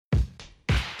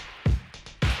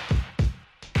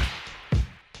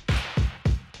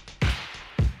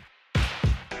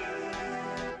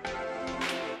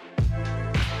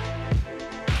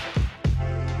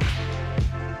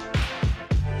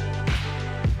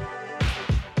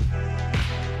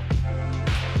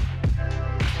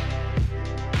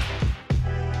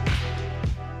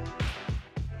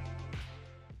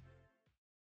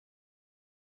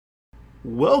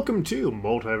Welcome to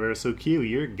Multiverse OQ,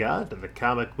 your guide to the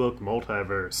comic book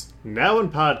multiverse, now in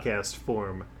podcast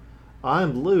form.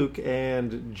 I'm Luke,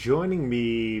 and joining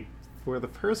me for the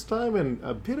first time in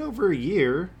a bit over a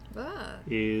year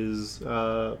is,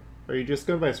 are you just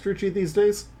going by Strucci these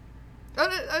days? Oh,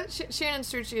 no, Shannon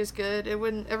Strucci is good.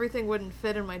 Everything wouldn't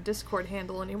fit in my Discord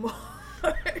handle anymore,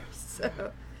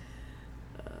 so...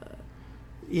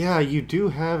 Yeah, you do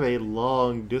have a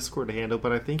long Discord handle,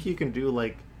 but I think you can do,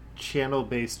 like,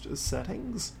 channel-based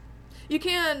settings? You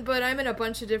can, but I'm in a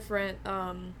bunch of different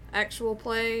actual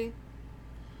play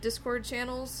Discord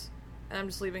channels, and I'm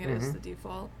just leaving it as the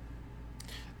default.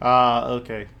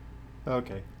 Okay.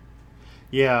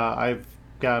 Yeah, I've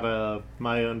got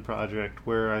my own project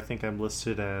where I think I'm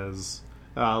listed as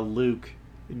Luke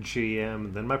GM,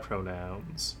 and then my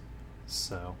pronouns.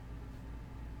 So.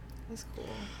 That's cool.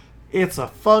 It's a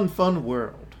fun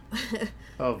world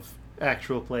of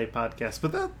actual play podcasts,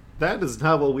 but that is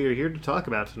not what we are here to talk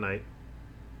about tonight.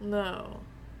 No.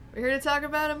 We're here to talk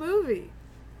about a movie.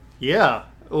 Yeah,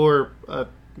 or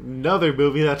another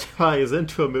movie that ties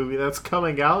into a movie that's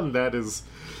coming out and that is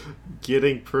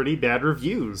getting pretty bad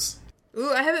reviews.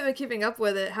 Ooh, I haven't been keeping up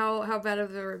with it. How bad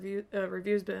have the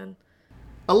reviews been?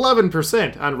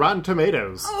 11% on Rotten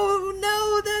Tomatoes. Oh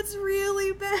no, that's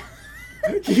really bad.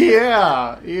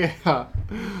 Yeah.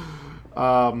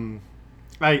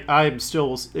 I'm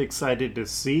still excited to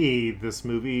see this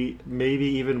movie, maybe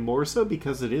even more so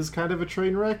because it is kind of a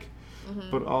train wreck.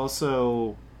 Mm-hmm. But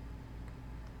also,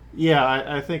 yeah,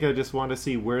 I think I just want to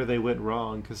see where they went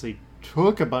wrong, because they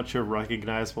took a bunch of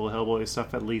recognizable Hellboy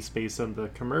stuff, at least based on the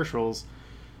commercials.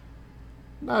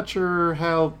 Not sure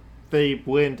how they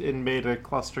went and made a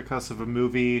clustercuss of a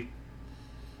movie,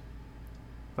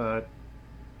 but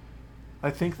I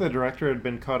think the director had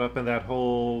been caught up in that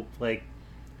whole, like,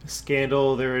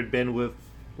 scandal there had been with,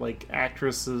 like,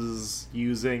 actresses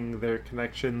using their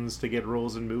connections to get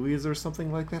roles in movies or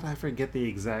something like that. I forget the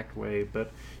exact way,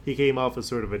 but he came off as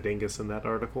sort of a dingus in that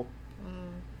article.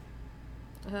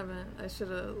 I haven't. I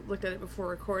should have looked at it before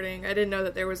recording. I didn't know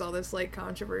that there was all this, like,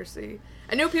 controversy.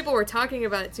 I knew people were talking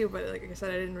about it too, but like I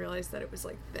said, I didn't realize that it was,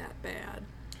 like, that bad.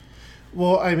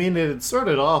 Well, I mean, it had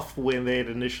started off when they had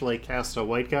initially cast a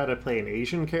white guy to play an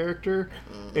Asian character,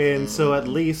 and so at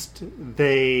least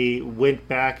they went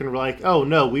back and were like, oh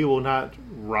no, we will not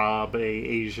rob a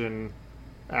Asian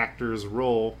actor's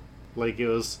role. Like, it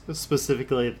was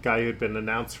specifically the guy who had been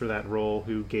announced for that role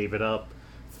who gave it up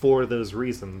for those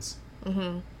reasons.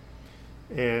 Mm-hmm.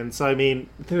 And so, I mean,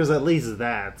 there's at least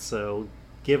that, so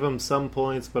give him some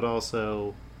points, but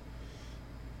also,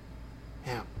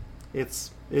 yeah,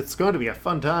 it's going to be a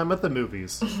fun time at the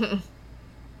movies.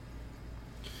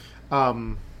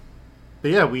 But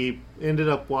yeah, we ended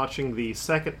up watching the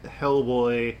second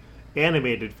Hellboy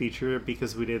animated feature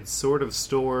because we did Sword of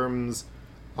Storms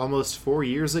almost 4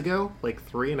 years ago, like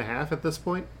 3.5 at this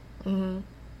point. Mm-hmm.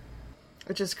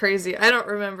 Which is crazy. I don't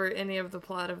remember any of the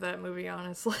plot of that movie,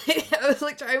 honestly.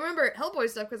 I remember Hellboy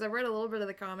stuff because I read a little bit of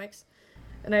the comics,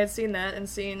 and I had seen that and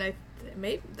seen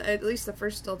maybe at least the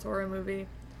first Del Toro movie.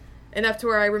 Enough to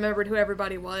where I remembered who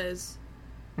everybody was,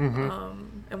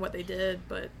 and what they did,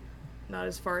 but not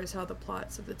as far as how the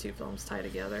plots of the two films tie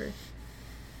together,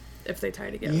 if they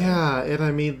tie together. Yeah, and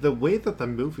I mean, the way that the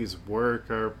movies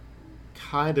work are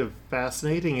kind of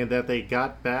fascinating in that they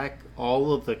got back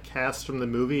all of the cast from the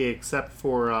movie except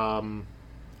for,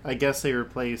 I guess they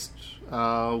replaced,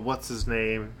 what's his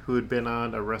name, who had been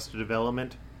on Arrested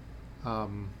Development.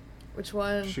 Which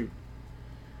one? Shoot.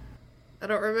 I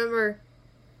don't remember.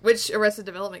 Which Arrested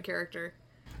Development character?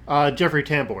 Jeffrey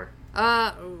Tambor.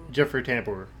 Jeffrey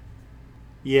Tambor.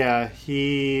 Yeah,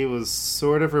 he was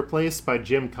sort of replaced by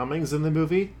Jim Cummings in the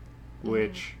movie,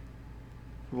 which,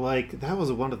 like, that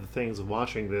was one of the things of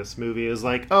watching this movie, is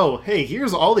like, oh, hey,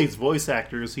 here's all these voice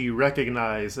actors who you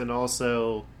recognize, and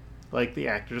also, like, the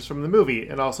actors from the movie,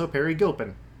 and also Perry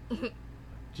Gilpin. Do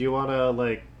you want to,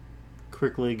 like,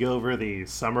 quickly go over the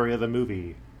summary of the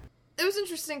movie? It was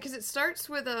interesting, because it starts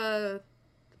with a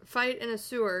fight in a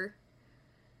sewer,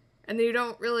 and then you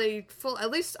don't really at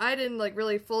least I didn't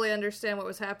really fully understand what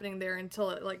was happening there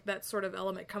until that sort of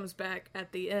element comes back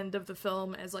at the end of the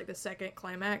film as the second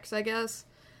climax, I guess.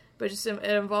 But just it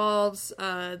involves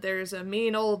there's a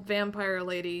mean old vampire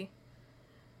lady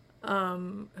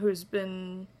who's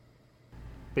been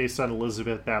based on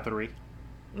Elizabeth Bathory,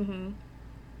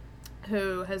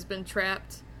 who has been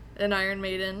trapped in Iron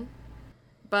Maiden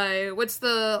by, what's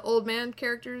the old man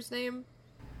character's name?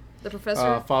 The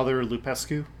professor? Father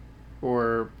Lupescu?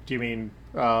 Or do you mean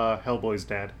Hellboy's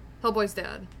dad? Hellboy's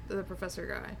dad, the professor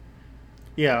guy.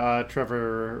 Yeah,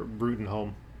 Trevor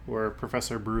Brutenholm, or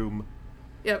Professor Broom.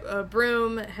 Yep,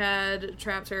 Broom had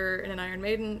trapped her in an Iron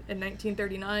Maiden in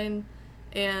 1939,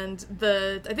 and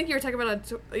I think you were talking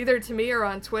about either to me or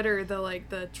on Twitter,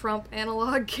 the Trump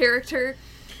analog character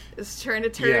is trying to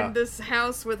turn this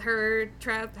house with her,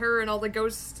 trap her and all the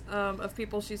ghosts of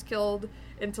people she's killed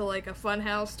into like a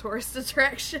funhouse tourist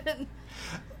attraction.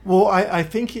 Well, I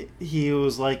think he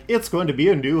was like, it's going to be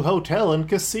a new hotel and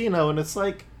casino, and it's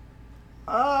like,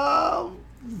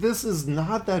 this is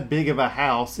not that big of a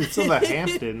house. It's in the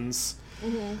Hamptons.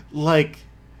 Mm-hmm. Like,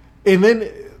 and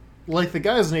then, like, the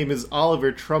guy's name is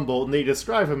Oliver Trumbull, and they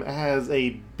describe him as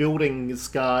a buildings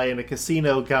guy and a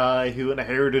casino guy who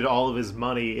inherited all of his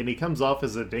money, and he comes off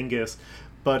as a dingus,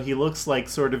 but he looks like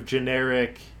sort of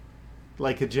generic,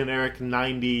 like a generic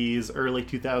 90s, early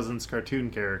 2000s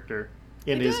cartoon character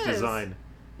in his design.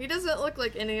 He doesn't look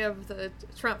like any of the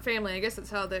Trump family. I guess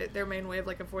that's how their main way of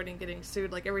like avoiding getting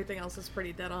sued. Like everything else is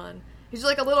pretty dead on. He's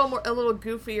like a little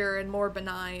goofier and more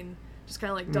benign, just kind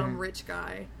of like dumb rich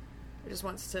guy who just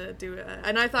wants to do it.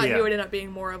 And I thought he would end up being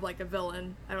more of like a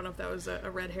villain. I don't know if that was a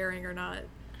red herring or not.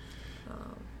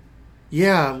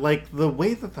 Yeah, like the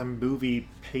way that the movie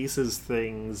paces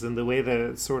things and the way that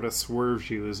it sort of swerves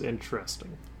you is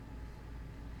interesting.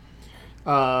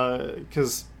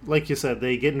 Because, like you said,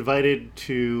 they get invited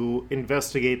to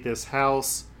investigate this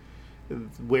house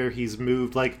where he's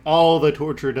moved, like, all the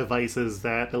torture devices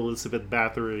that Elizabeth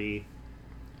Bathory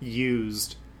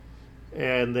used.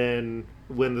 And then,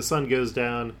 when the sun goes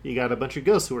down, you got a bunch of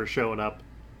ghosts who are showing up.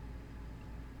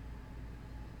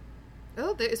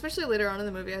 Oh, especially later on in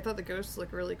the movie, I thought the ghosts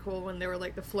looked really cool when they were,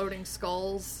 like, the floating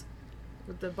skulls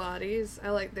with the bodies. I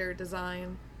like their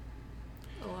design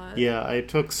a lot. Yeah, I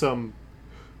took some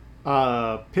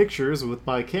pictures with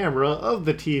my camera of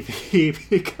the TV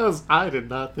because I did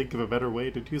not think of a better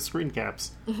way to do screen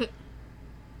caps.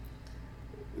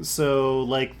 So,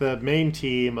 like, the main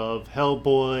team of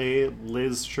Hellboy,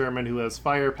 Liz Sherman, who has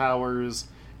fire powers,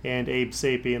 and Abe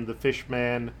Sapien, the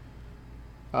Fishman,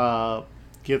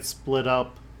 get split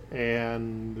up,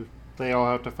 and they all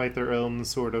have to fight their own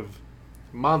sort of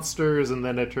monsters, and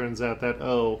then it turns out that,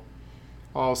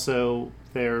 also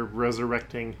they're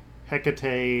resurrecting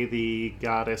Hecate, the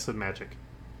goddess of magic.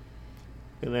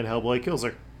 And then Hellboy kills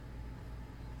her.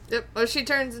 Yep. Well, she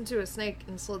turns into a snake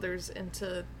and slithers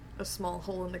into a small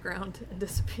hole in the ground and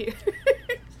disappears.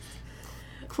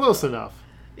 Close enough.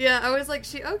 Yeah, I was like,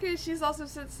 she's also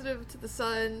sensitive to the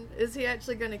sun. Is he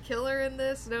actually going to kill her in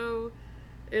this? No.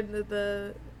 In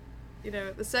the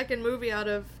second movie out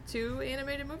of 2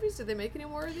 animated movies, did they make any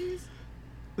more of these?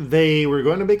 They were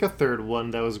going to make a third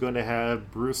one that was going to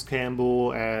have Bruce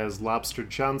Campbell as Lobster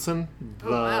Johnson,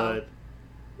 but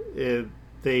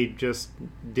they just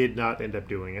did not end up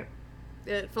doing it.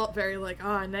 It felt very like,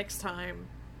 next time.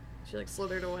 She like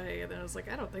slithered away, and then I was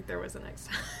like, I don't think there was a next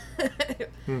time.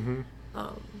 Mm-hmm.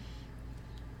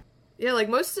 Yeah, like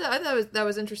I thought that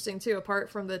was interesting too. Apart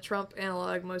from the Trump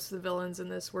analog, most of the villains in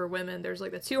this were women. There's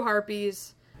like the 2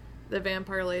 harpies, the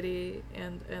vampire lady,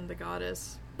 and the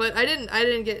goddess. But I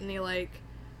didn't get any, like,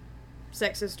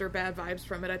 sexist or bad vibes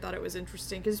from it. I thought it was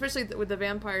interesting. Because especially with the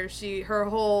vampire, her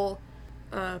whole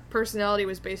personality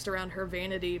was based around her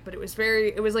vanity. But it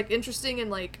was like, interesting and,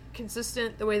 like,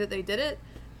 consistent the way that they did it.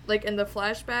 Like, in the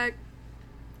flashback,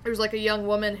 there was, like, a young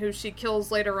woman who she kills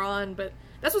later on. But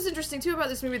that's what's interesting, too, about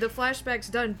this movie. The flashback's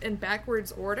done in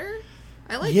backwards order.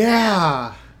 I like that.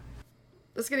 Yeah.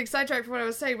 Let's get sidetracked from what I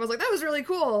was saying. I was like, that was really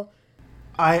cool.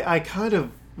 I kind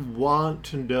of want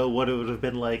to know what it would have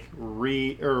been like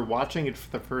watching it for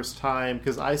the first time,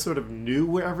 because I sort of knew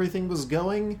where everything was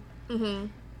going,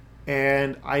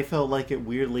 and I felt like it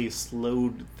weirdly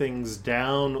slowed things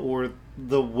down, or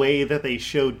the way that they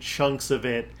showed chunks of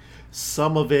it,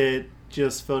 some of it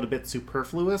just felt a bit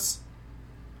superfluous.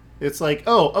 It's like,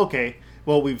 okay,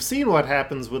 well, we've seen what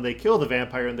happens when they kill the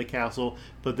vampire in the castle,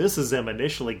 but this is them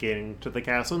initially getting to the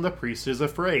castle and the priest is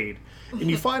afraid. And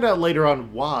you find out later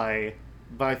on why,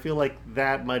 but I feel like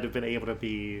that might have been able to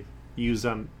be used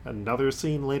on another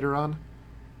scene later on.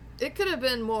 It could have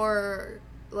been more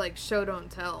like show don't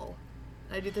tell.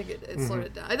 I do think it slowed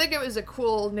it down. I think it was a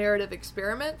cool narrative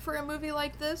experiment for a movie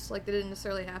like this. Like, they didn't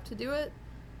necessarily have to do it.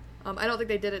 I don't think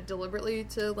they did it deliberately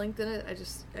to lengthen it.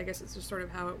 I guess it's just sort of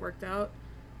how it worked out.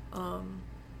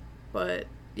 But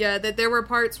yeah, that there were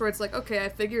parts where it's like, okay, I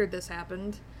figured this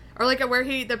happened. Or like where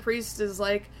the priest is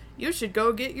like, you should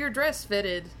go get your dress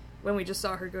fitted. When we just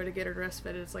saw her go to get her dress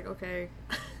fitted, it's like, okay.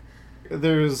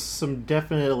 There's some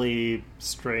definitely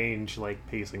strange, like,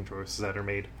 pacing choices that are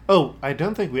made. Oh, I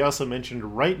don't think we also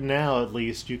mentioned, right now at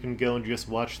least, you can go and just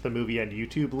watch the movie on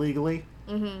YouTube legally.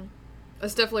 Mm-hmm.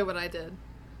 That's definitely what I did.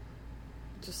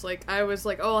 Just like, I was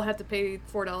like, oh, I'll have to pay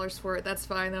 $4 for it. That's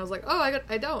fine. And I was like, oh,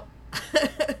 I don't.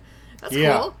 That's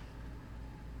cool.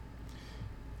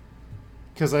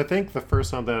 Because I think the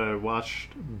first time that I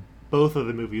watched both of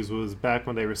the movies was back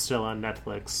when they were still on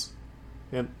Netflix.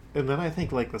 And then I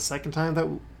think like the second time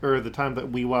the time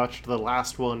that we watched the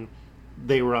last one,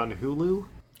 they were on Hulu.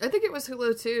 I think it was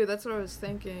Hulu too. That's what I was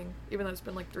thinking. Even though it's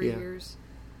been like 3 years.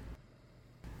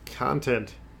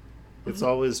 Content. It's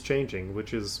always changing,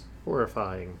 which is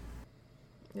horrifying.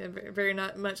 Yeah, very, very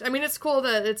not much. I mean, it's cool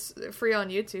that it's free on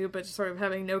YouTube, but sort of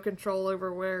having no control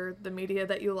over where the media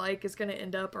that you like is going to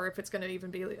end up, or if it's going to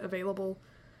even be available.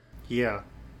 Yeah.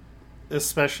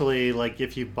 Especially, like,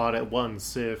 if you bought it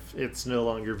once, if it's no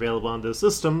longer available on those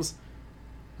systems,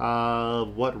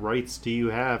 what rights do you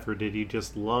have, or did you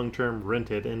just long-term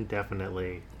rent it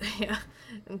indefinitely? Yeah.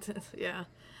 Yeah.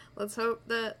 Let's hope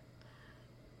that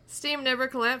Steam never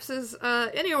collapses,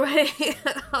 anyway.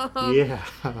 Yeah.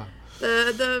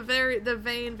 The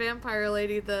vain vampire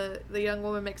lady, the young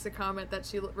woman makes a comment that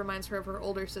she reminds her of her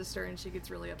older sister, and she gets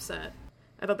really upset.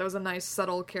 I thought that was a nice,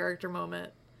 subtle character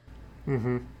moment.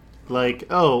 Mm-hmm. Like,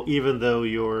 oh, even though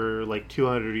you're, like,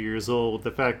 200 years old,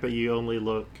 the fact that you only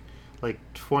look, like,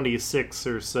 26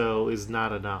 or so is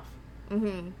not enough.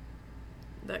 Mm-hmm.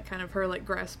 That kind of her, like,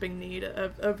 grasping need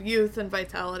of youth and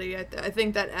vitality. I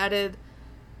think that added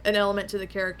an element to the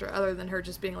character other than her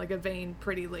just being, like, a vain,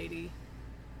 pretty lady.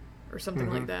 Or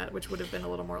something like that, which would have been a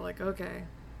little more like, okay.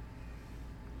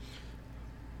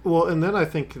 Well, and then I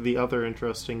think the other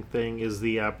interesting thing is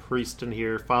the priest in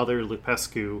here, Father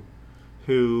Lupescu,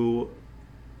 who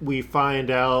we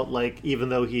find out, like, even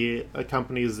though he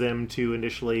accompanies them to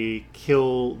initially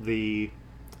kill the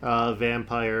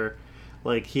vampire,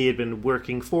 like, he had been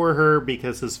working for her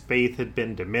because his faith had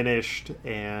been diminished,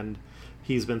 and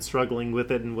he's been struggling with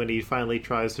it, and when he finally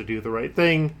tries to do the right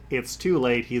thing, it's too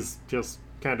late. He's just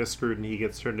kind of screwed, and he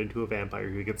gets turned into a vampire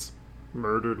who gets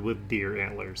murdered with deer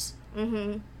antlers.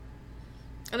 Mm-hmm.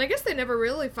 And I guess they never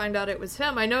really find out it was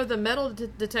him. I know the metal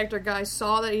detector guy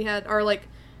saw that he had, or like,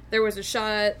 there was a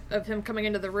shot of him coming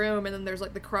into the room, and then there's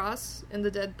like the cross in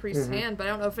the dead priest's hand, but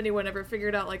I don't know if anyone ever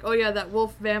figured out, like, oh yeah, that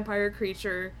wolf vampire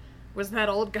creature was that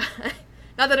old guy.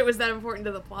 Not that it was that important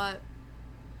to the plot.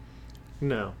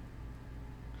 No.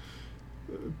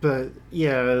 But,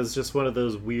 yeah, it's just one of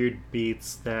those weird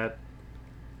beats that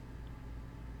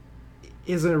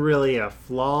isn't really a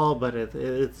flaw, but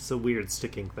it's a weird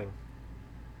sticking thing.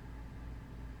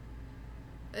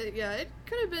 Yeah, it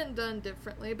could have been done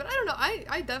differently, but I don't know.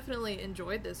 I definitely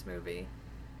enjoyed this movie,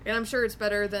 and I'm sure it's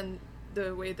better than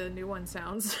the way the new one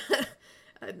sounds.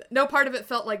 No part of it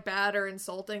felt like bad or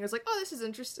insulting. It was like, oh, this is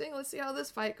interesting. Let's see how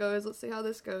this fight goes. Let's see how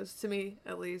this goes, to me,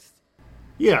 at least.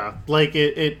 Yeah, like,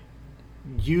 it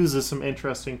uses some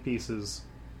interesting pieces.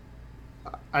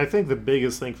 I think the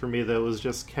biggest thing for me, though, was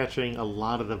just catching a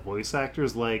lot of the voice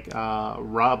actors, like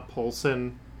Rob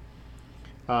Paulsen,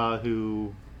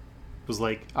 who was,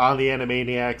 like, on the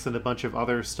Animaniacs and a bunch of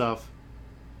other stuff.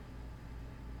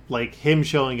 Like, him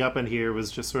showing up in here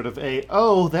was just sort of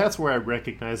oh, that's where I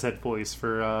recognize that voice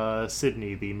for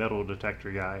Sidney, the metal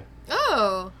detector guy.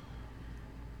 Oh!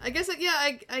 I guess,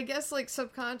 I guess, like,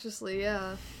 subconsciously,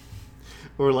 yeah.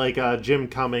 Or, like, Jim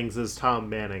Cummings as Tom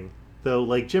Manning. Though,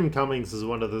 like, Jim Cummings is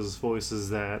one of those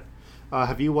voices that...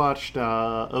 have you watched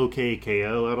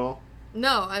OKKO at all?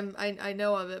 No, I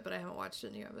know of it, but I haven't watched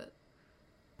any of it.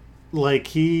 Like,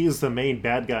 he's the main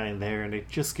bad guy in there, and it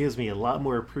just gives me a lot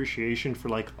more appreciation for,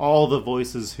 like, all the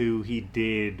voices who he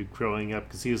did growing up,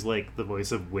 because he was, like, the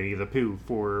voice of Winnie the Pooh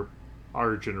for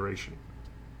our generation.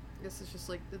 I guess it's just,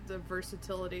 like, the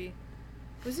versatility.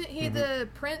 Wasn't he the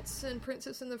Prince and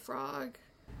Princess and the Frog?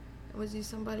 Was he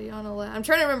somebody on a I'm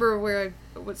trying to remember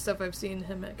what stuff I've seen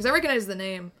him in, because I recognize the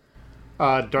name.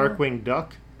 Darkwing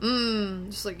Duck?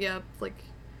 Just like, yeah, like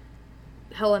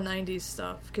hella 90s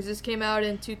stuff, because this came out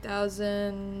in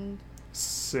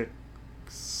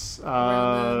 2006.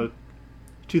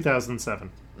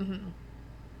 2007.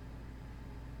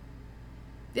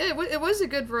 Yeah, it was a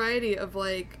good variety of,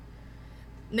 like,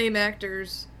 name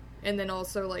actors and then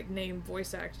also, like, name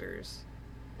voice actors,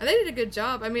 and they did a good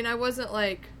job. I mean, I wasn't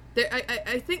like...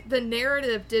 I think the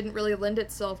narrative didn't really lend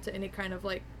itself to any kind of,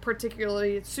 like,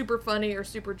 particularly super funny or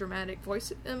super dramatic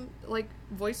voice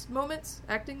moments,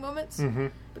 acting moments.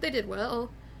 But they did well.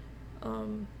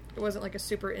 It wasn't like a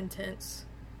super intense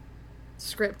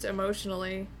script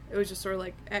emotionally. It was just sort of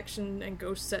like action and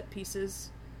ghost set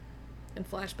pieces and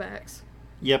flashbacks.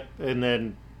 Yep, and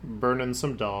then burning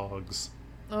some dogs.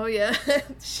 Oh yeah,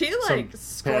 she like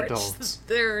scorched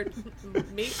their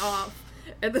meat off.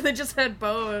 And then they just had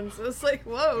bones. It was like,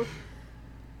 whoa.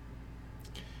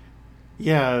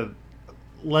 Yeah,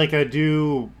 like, I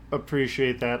do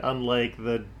appreciate that, unlike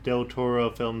the Del Toro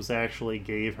films, actually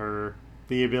gave her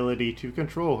the ability to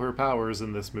control her powers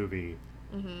in this movie.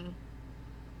 Mm-hmm.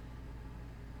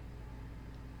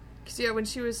 Because, yeah, when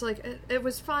she was like, it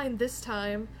was fine this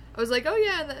time, I was like, oh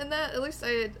yeah, and that, at least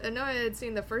I know I had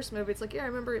seen the first movie. It's like, yeah, I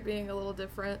remember it being a little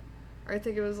different. Or I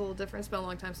think it was a little different. It's been a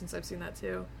long time since I've seen that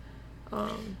too.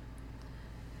 I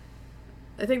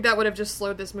think that would have just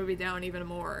slowed this movie down even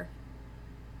more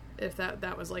if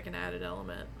that was like an added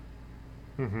element.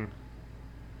 Mm-hmm.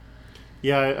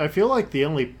 Yeah, I feel like the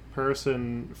only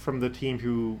person from the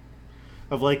team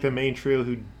of like the main trio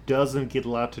who doesn't get a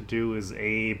lot to do is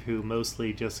Abe, who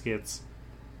mostly just gets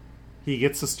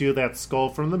to steal that skull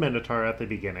from the Minotaur at the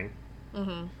beginning.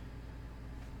 Mm-hmm.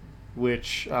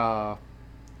 Which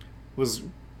was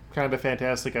kind of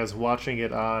fantastic. I was watching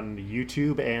it on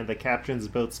YouTube, and the captions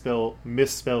both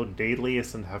misspelled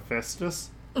Daedalus and Hephaestus.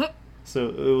 So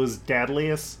it was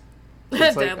Dadlius.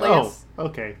 It's like, oh,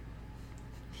 okay.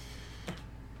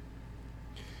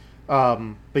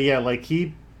 But yeah, like,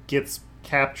 he gets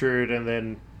captured and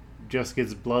then just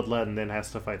gets bloodlet and then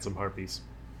has to fight some harpies.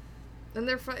 And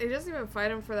he doesn't even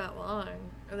fight him for that long.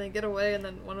 And they get away, and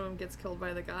then one of them gets killed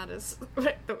by the goddess.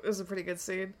 It was a pretty good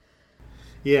scene.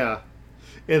 Yeah.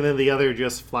 And then the other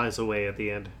just flies away at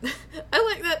the end. I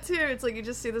like that too. It's like you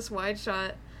just see this wide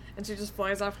shot, and she just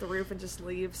flies off the roof and just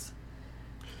leaves.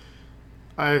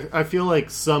 I feel like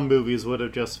some movies would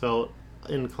have just felt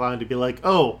inclined to be like,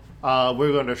 oh,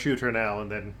 we're going to shoot her now,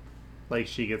 and then, like,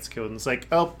 she gets killed, and it's like,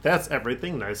 oh, that's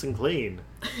everything nice and clean.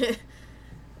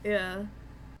 Yeah.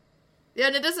 Yeah,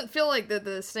 and it doesn't feel like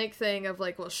the snake thing of,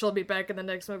 like, well, she'll be back in the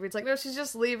next movie. It's like, no, she's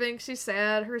just leaving. She's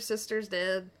sad. Her sister's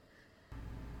dead.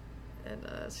 And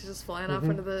she's just flying off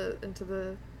into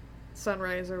the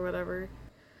sunrise or whatever.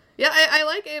 Yeah, I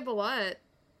like Abe a lot.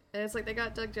 And it's like they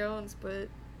got Doug Jones, but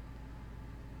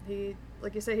he,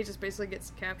 like you say, he just basically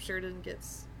gets captured and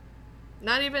gets...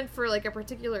 Not even for, like, a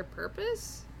particular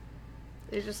purpose.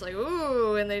 They just like,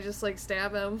 ooh, and they just, like,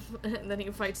 stab him. And then he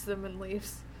fights them and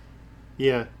leaves.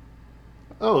 Yeah.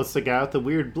 Oh, it's the guy with the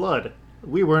weird blood.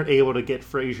 We weren't able to get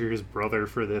Fraser's brother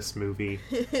for this movie,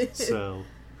 so...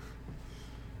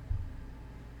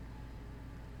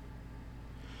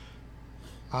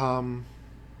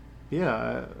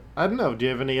 Yeah, I don't know. Do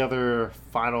you have any other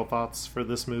final thoughts for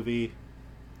this movie?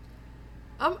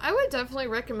 I would definitely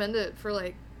recommend it for,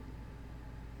 like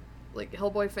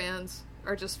Hellboy fans,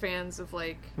 or just fans of,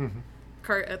 like,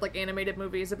 like animated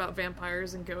movies about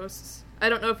vampires and ghosts. I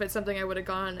don't know if it's something I would have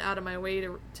gone out of my way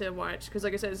to watch, because,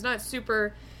 like I said, it's not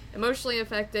super emotionally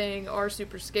affecting or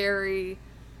super scary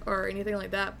or anything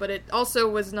like that, but it also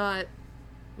was not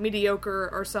mediocre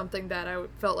or something that I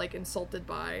felt, like, insulted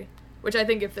by, which I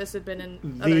think if this had been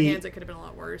in other hands, it could have been a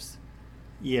lot worse.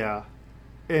 Yeah.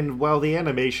 And while the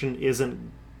animation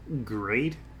isn't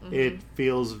great, it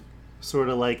feels sort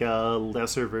of like a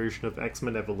lesser version of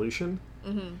X-Men Evolution.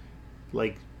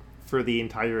 Like, for the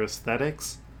entire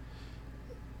aesthetics.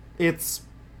 It's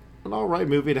an alright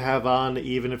movie to have on,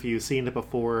 even if you've seen it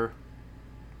before.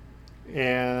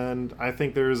 And I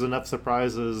think there's enough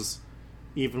surprises,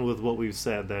 even with what we've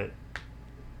said, that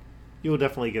you'll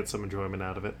definitely get some enjoyment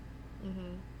out of it.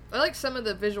 I like some of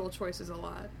the visual choices a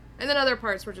lot. And then other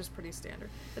parts were just pretty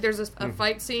standard. There's a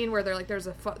fight scene where they're like,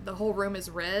 the whole room is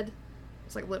red.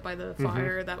 It's like lit by the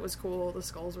fire. That was cool. The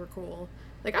skulls were cool.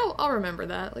 Like, I'll remember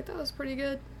that. Like, that was pretty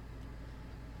good.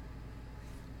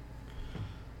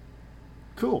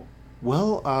 Cool.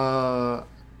 Well,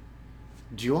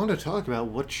 do you want to talk about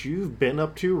what you've been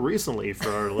up to recently for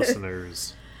our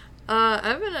listeners?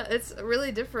 It's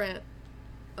really different,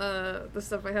 the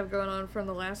stuff I have going on from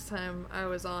the last time I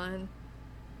was on.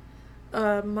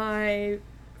 My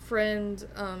friend,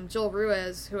 Joel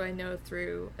Ruiz, who I know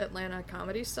through Atlanta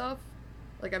comedy stuff,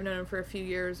 like, I've known him for a few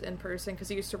years in person, because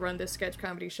he used to run this sketch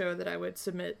comedy show that I would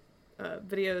submit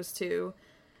videos to,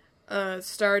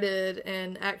 started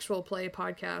an actual play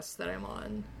podcast that I'm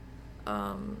on,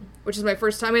 which is my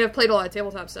first time. I mean, I've played a lot of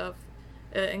tabletop stuff,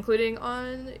 including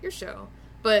on your show,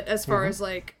 but as far as,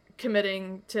 like,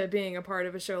 committing to being a part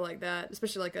of a show like that,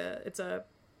 especially like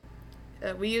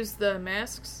we use the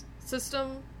Masks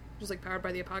system, which is, like, powered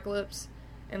by the Apocalypse,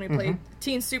 and we play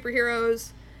teen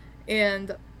superheroes,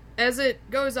 and as it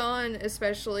goes on,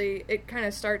 especially, it kind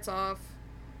of starts off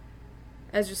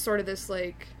as just sort of this,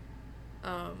 like,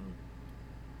 I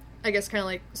guess kind of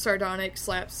like sardonic,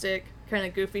 slapstick, kind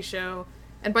of goofy show.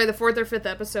 And by the 4th or 5th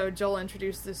episode, Joel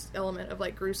introduced this element of,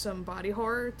 like, gruesome body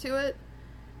horror to it.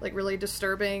 Like, really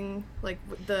disturbing, like,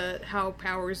 how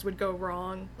powers would go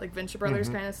wrong, like Venture Brothers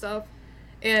kind of stuff.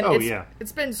 And yeah.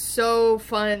 It's been so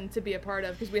fun to be a part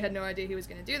of, because we had no idea he was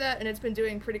going to do that, and it's been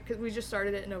doing pretty, because we just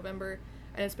started it in November,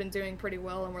 and it's been doing pretty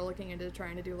well, and we're looking into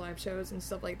trying to do live shows and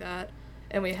stuff like that.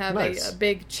 And we have a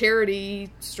big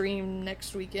charity stream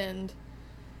next weekend,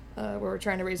 where we're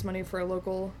trying to raise money for a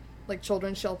local, like,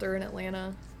 children's shelter in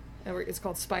Atlanta. And it's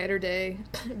called Spider Day,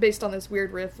 based on this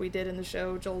weird riff we did in the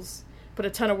show. Joel's put a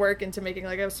ton of work into making,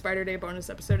 like, a Spider Day bonus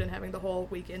episode and having the whole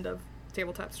weekend of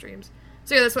tabletop streams.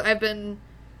 So yeah, that's what I've been,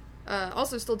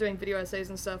 also still doing video essays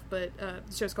and stuff, but the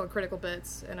show's called Critical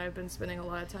Bits, and I've been spending a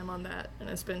lot of time on that, and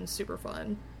it's been super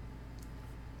fun.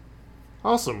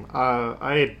 Awesome.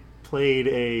 I had played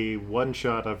a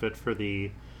one-shot of it for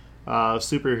the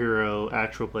superhero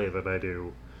actual play that I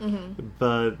do. Mm-hmm.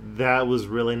 But that was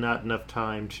really not enough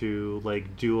time to,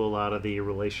 like, do a lot of the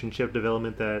relationship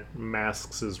development that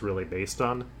Masks is really based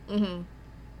on. Mm-hmm.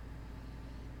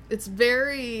 It's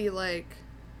very, like,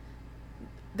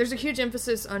 there's a huge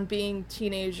emphasis on being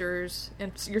teenagers,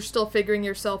 and you're still figuring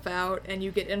yourself out, and you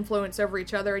get influence over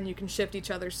each other, and you can shift each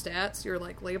other's stats, your,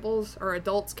 like, labels, or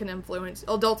adults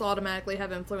automatically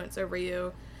have influence over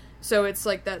you. So it's,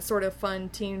 like, that sort of fun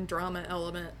teen drama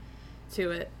element to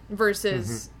it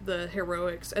versus the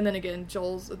heroics. And then again,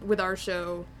 with our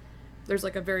show, there's,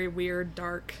 like, a very weird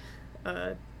dark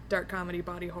comedy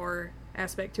body horror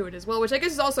aspect to it as well, which I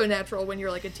guess is also natural when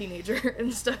you're, like, a teenager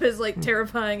and stuff is, like,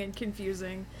 terrifying and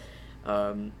confusing,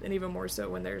 and even more so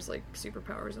when there's, like,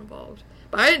 superpowers involved.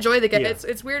 But I enjoy the game. Yeah.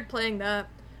 It's weird playing that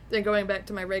than going back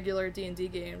to my regular D&D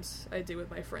games I do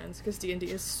with my friends, because D&D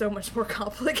is so much more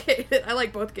complicated. I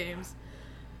like both games.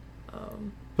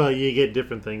 But you get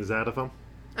different things out of them?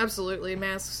 Absolutely.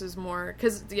 Masks is more...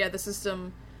 Because, yeah, the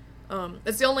system...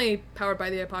 it's the only Powered by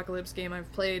the Apocalypse game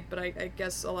I've played, but I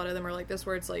guess a lot of them are like this,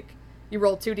 where it's like, you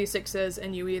roll 2d6s,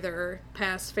 and you either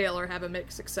pass, fail, or have a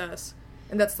mixed success.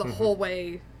 And that's the whole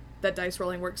way that dice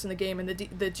rolling works in the game, and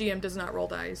the GM does not roll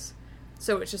dice.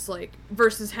 So it's just like,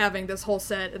 versus having this whole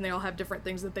set, and they all have different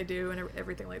things that they do, and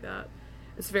everything like that.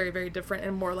 It's very, very different,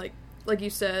 and more like you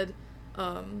said,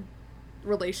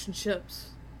 relationships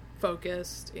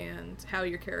focused, and how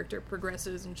your character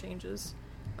progresses and changes,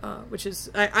 which is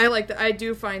I like that. I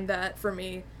do find that, for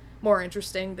me, more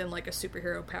interesting than, like, a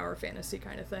superhero power fantasy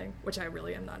kind of thing, which I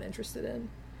really am not interested in,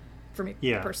 for me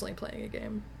personally playing a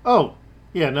game. Oh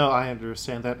yeah, no, I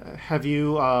understand that. Have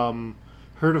you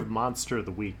heard of Monster of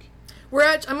the Week?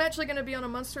 I'm actually going to be on a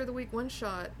Monster of the Week one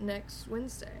shot next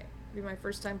Wednesday. It'll be my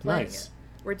first time playing it.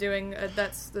 We're doing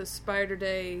that's the Spider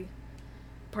Day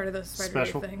part of the Spider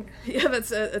Day thing. Yeah,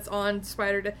 it's on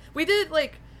Spider Day. We did,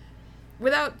 like,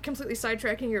 without completely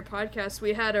sidetracking your podcast,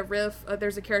 we had a riff.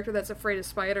 There's a character that's afraid of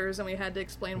spiders, and we had to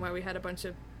explain why we had a bunch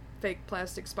of fake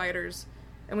plastic spiders.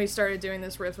 And we started doing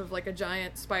this riff of, like, a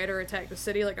giant spider attacked the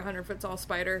city, like a 100-foot tall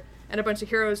spider, and a bunch of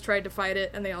heroes tried to fight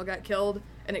it, and they all got killed,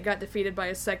 and it got defeated by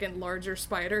a second larger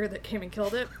spider that came and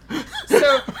killed it.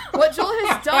 So what Joel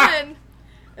has done,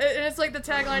 and it's like the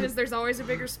tagline is, "There's always a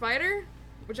bigger spider,"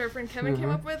 which our friend Kevin came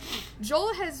up with.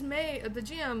 Joel has made, the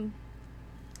GM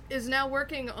is now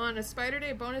working on a Spider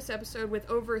Day bonus episode with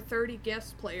over 30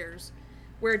 guest players,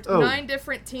 where 9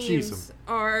 different teams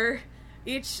are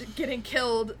each getting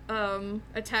killed,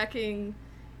 attacking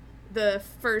the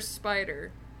first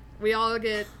spider. We all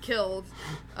get killed.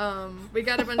 We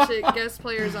got a bunch of guest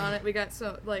players on it. We got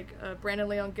Brandon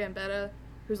Leon Gambetta,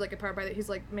 who's, like, a Powered by the... He's,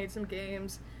 like, made some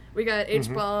games. We got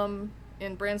H-Bomb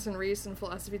and Branson Reese and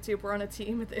Philosophy Tube. We're on a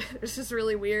team. It's just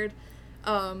really weird.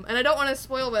 And I don't want to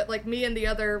spoil, but, like, me and the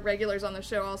other regulars on the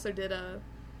show also did a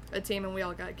team, and we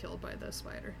all got killed by the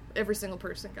spider. Every single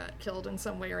person got killed in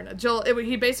some way or another. Joel,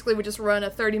 he basically would just run a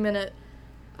 30-minute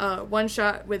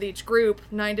one-shot with each group,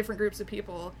 9 different groups of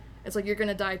people. It's like, you're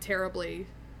gonna die terribly.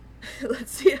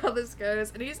 Let's see how this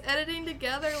goes. And he's editing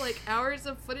together, like, hours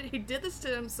of footage. He did this to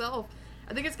himself.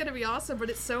 I think it's gonna be awesome, but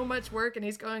it's so much work, and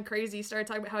he's going crazy. He started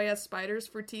talking about how he has spiders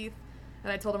for teeth,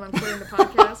 and I told him I'm quitting the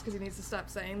podcast because he needs to stop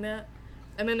saying that.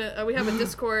 And then we have a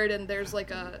Discord, and there's,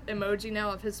 like, a emoji now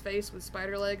of his face with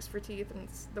spider legs for teeth, and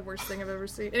it's the worst thing I've ever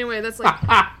seen. Anyway, that's like...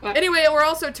 Anyway, we're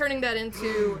also turning that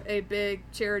into a big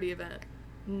charity event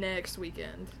next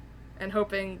weekend, and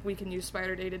hoping we can use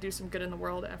Spider Day to do some good in the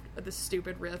world after this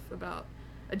stupid riff about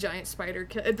a giant spider.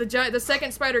 The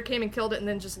second spider came and killed it and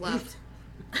then just left.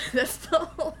 That's the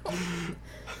whole...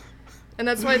 And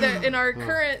that's why in our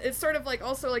current... It's sort of, like,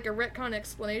 also, like, a retcon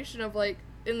explanation of, like,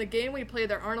 in the game we play,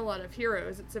 there aren't a lot of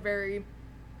heroes. It's very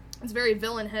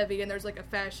villain heavy, and there's, like, a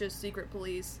fascist secret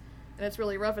police, and it's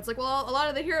really rough. It's like, well, a lot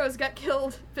of the heroes got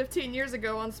killed 15 years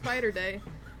ago on Spider Day.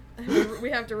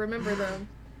 We have to remember them.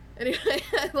 Anyway,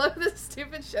 I love this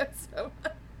stupid show so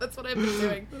much. That's what I've been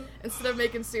doing. Instead of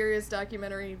making serious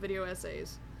documentary video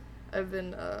essays, I've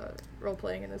been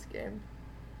role-playing in this game.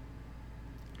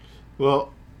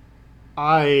 Well,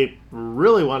 I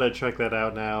really want to check that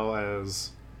out now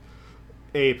as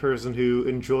a person who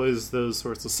enjoys those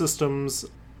sorts of systems.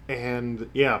 And,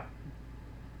 yeah.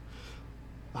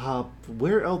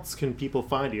 Where else can people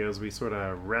find you as we sort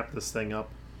of wrap this thing up?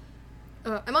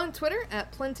 I'm on Twitter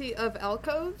at Plenty of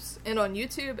Alcoves, and on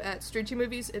YouTube at Streetchy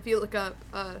Movies. If you look up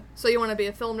So You Want to Be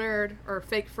a Film Nerd or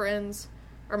Fake Friends,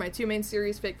 are my two main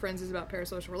series. Fake Friends is about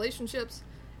parasocial relationships.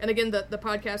 And again, the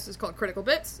podcast is called Critical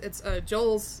Bits. It's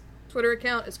Joel's Twitter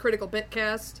account is Critical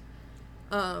Bitcast,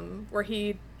 where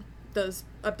he does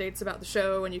updates about the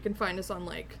show, and you can find us on,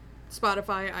 like,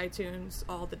 Spotify, iTunes,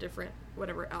 all the different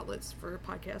whatever outlets for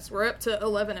podcasts. We're up to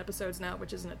 11 episodes now,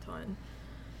 which isn't a ton,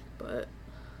 but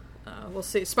we'll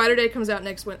see. Spider Day comes out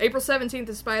next Wednesday. April 17th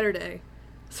is Spider Day,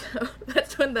 so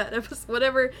that's when that episode,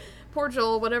 whatever, poor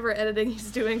Joel, whatever editing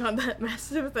he's doing on that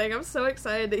massive thing, I'm so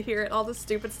excited to hear it, all the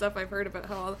stupid stuff I've heard about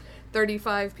how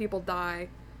 35 people die.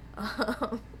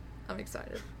 I'm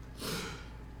excited.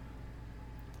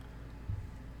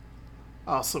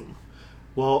 Awesome.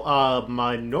 Well,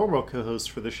 my normal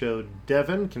co-host for the show,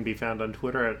 Devin, can be found on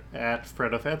Twitter at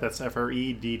FreddoFett. That's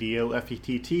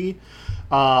FreddoFett.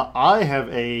 I have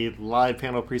a live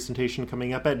panel presentation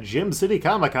coming up at Gym City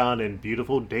Comic-Con in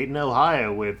beautiful Dayton,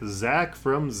 Ohio, with Zach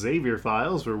from Xavier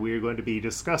Files, where we are going to be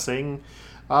discussing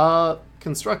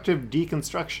constructive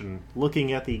deconstruction,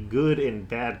 looking at the good and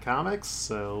bad comics.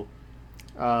 So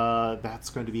that's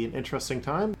going to be an interesting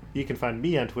time. You can find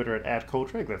me on Twitter at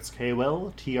Koltreg, that's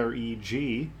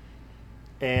KOLTREG.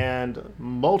 And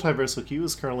Multiversal Q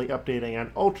is currently updating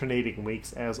on alternating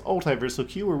weeks as Ultiversal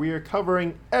Q, where we are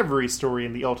covering every story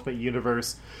in the Ultimate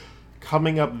Universe.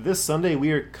 Coming up this Sunday,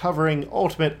 we are covering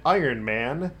Ultimate Iron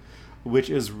Man, which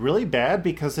is really bad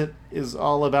because it is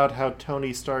all about how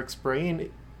Tony Stark's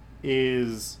brain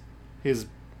is it's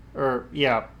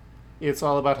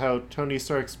all about how Tony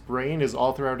Stark's brain is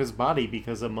all throughout his body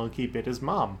because a monkey bit his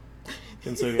mom.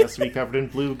 And so he has to be covered in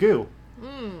blue goo.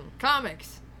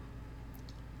 Comics.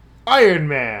 Iron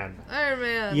Man! Iron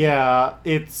Man! Yeah,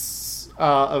 it's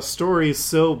a story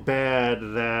so bad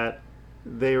that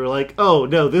they were like, oh,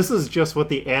 no, this is just what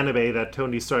the anime that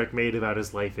Tony Stark made about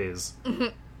his life is.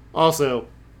 Also,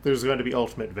 there's going to be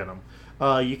Ultimate Venom.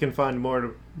 You can find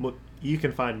more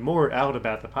out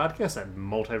about the podcast at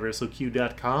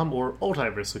multiversalq.com or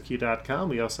ultiversalq.com.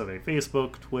 We also have a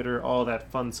Facebook, Twitter, all that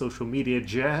fun social media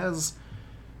jazz.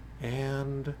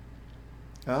 And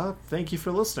thank you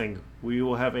for listening. We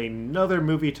will have another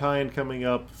movie tie-in coming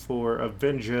up for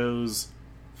Avengos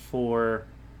for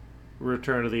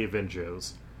Return of the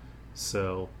Avengos.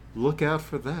 So look out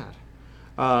for that.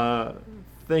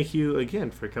 Thank you again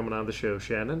for coming on the show,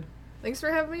 Shannon. Thanks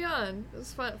for having me on. It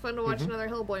was fun to watch another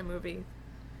Hellboy movie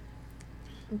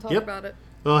and talk about it.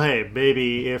 Well, hey,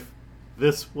 maybe if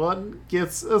this one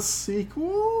gets a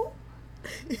sequel,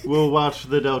 we'll watch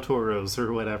the Del Toros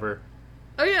or whatever.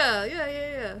 Oh,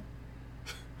 yeah.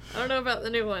 I don't know about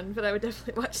the new one, but I would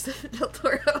definitely watch the Del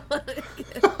Toro one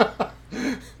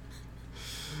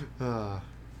again.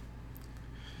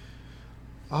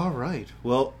 All right.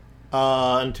 Well,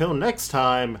 until next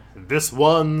time, this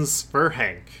one's for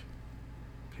Hank.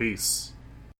 Peace.